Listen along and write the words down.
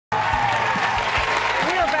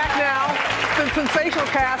sensational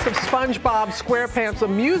cast of SpongeBob Squarepants, the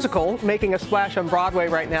musical, making a splash on Broadway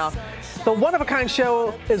right now. The one-of-a-kind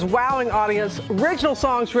show is wowing audience. Original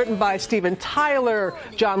songs written by Steven Tyler,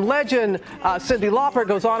 John Legend, Cyndi Lauper,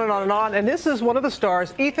 goes on and on and on. And this is one of the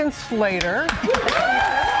stars, Ethan Slater.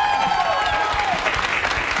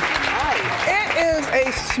 It is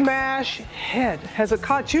a smash hit. Has it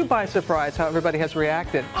caught you by surprise how everybody has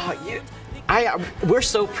reacted? We're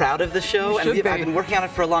so proud of the show, and I've been working on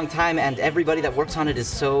it for a long time, and everybody that works on it is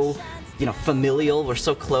so, familial. We're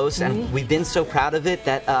so close, and we've been so proud of it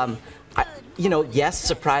that, yes,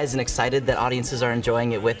 surprised and excited that audiences are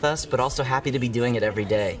enjoying it with us, but also happy to be doing it every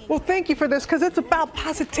day. Well, thank you for this, because it's about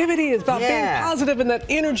positivity. It's about being positive and that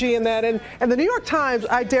energy and that. And the New York Times,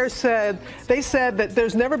 I dare said, they said that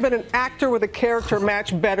there's never been an actor with a character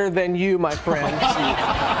match better than you, my friend.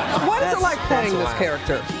 What is it like playing this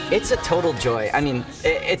character? It's a total joy. I mean,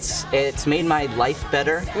 it's made my life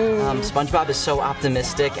better. SpongeBob is so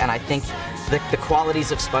optimistic, and I think the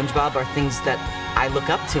qualities of SpongeBob are things that I look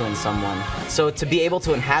up to in someone. So to be able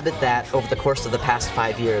to inhabit that over the course of the past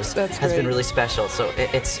 5 years has been really special. So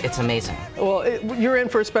it's amazing. Well, you're in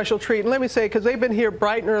for a special treat. And let me say, because they've been here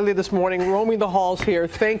bright and early this morning, roaming the halls here.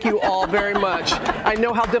 Thank you all very much. I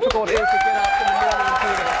know how difficult it is to get up in the morning and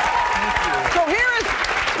do this. Thank you. So here is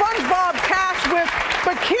SpongeBob cast with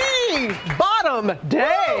Bikini Bottom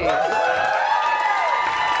Day.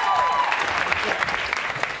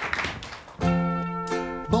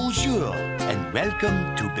 Bonjour and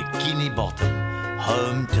welcome to Bikini Bottom,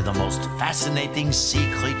 home to the most fascinating sea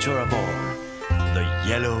creature of all, the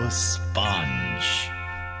yellow sponge.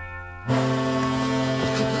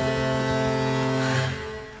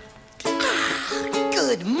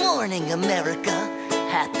 Good morning, America.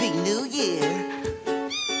 Happy New Year.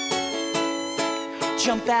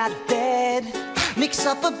 Jump out of bed, mix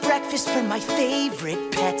up a breakfast for my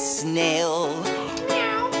favorite pet snail.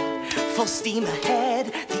 Full steam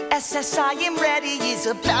ahead, the SS I am ready is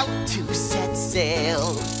about to set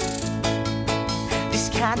sail. This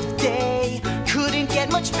kind of day couldn't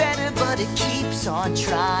get much better, but it keeps on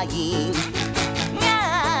trying.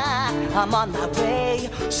 I'm on my way,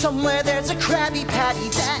 somewhere there's a Krabby Patty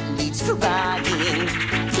that needs frying.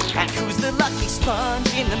 And who's the lucky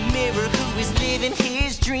sponge in the mirror who is living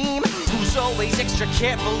his dream? Who's always extra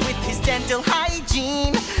careful with his dental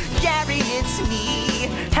hygiene? Gary, it's me,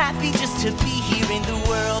 happy just to be here in the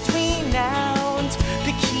world renowned.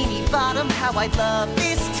 Bikini Bottom, how I love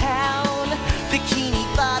this town. Bikini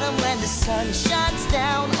Bottom when the sun shines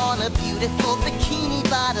down on a beautiful Bikini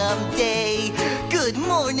Bottom day. Good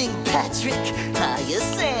morning, Patrick. Hiya,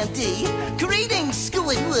 Sandy. Greetings,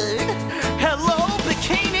 Squidward. Hello,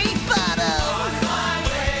 Bikini Bottom.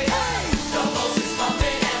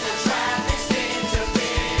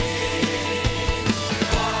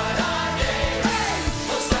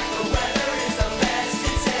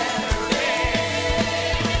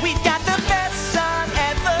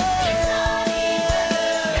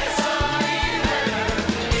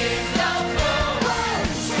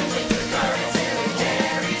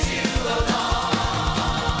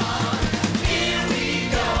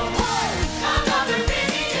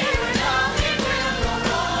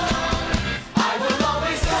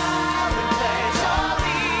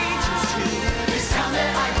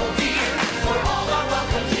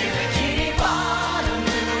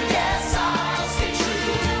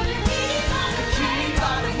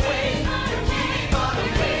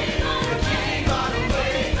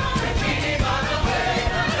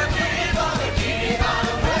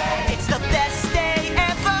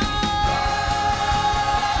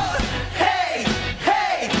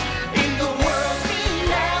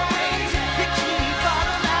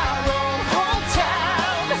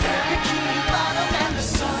 Bikini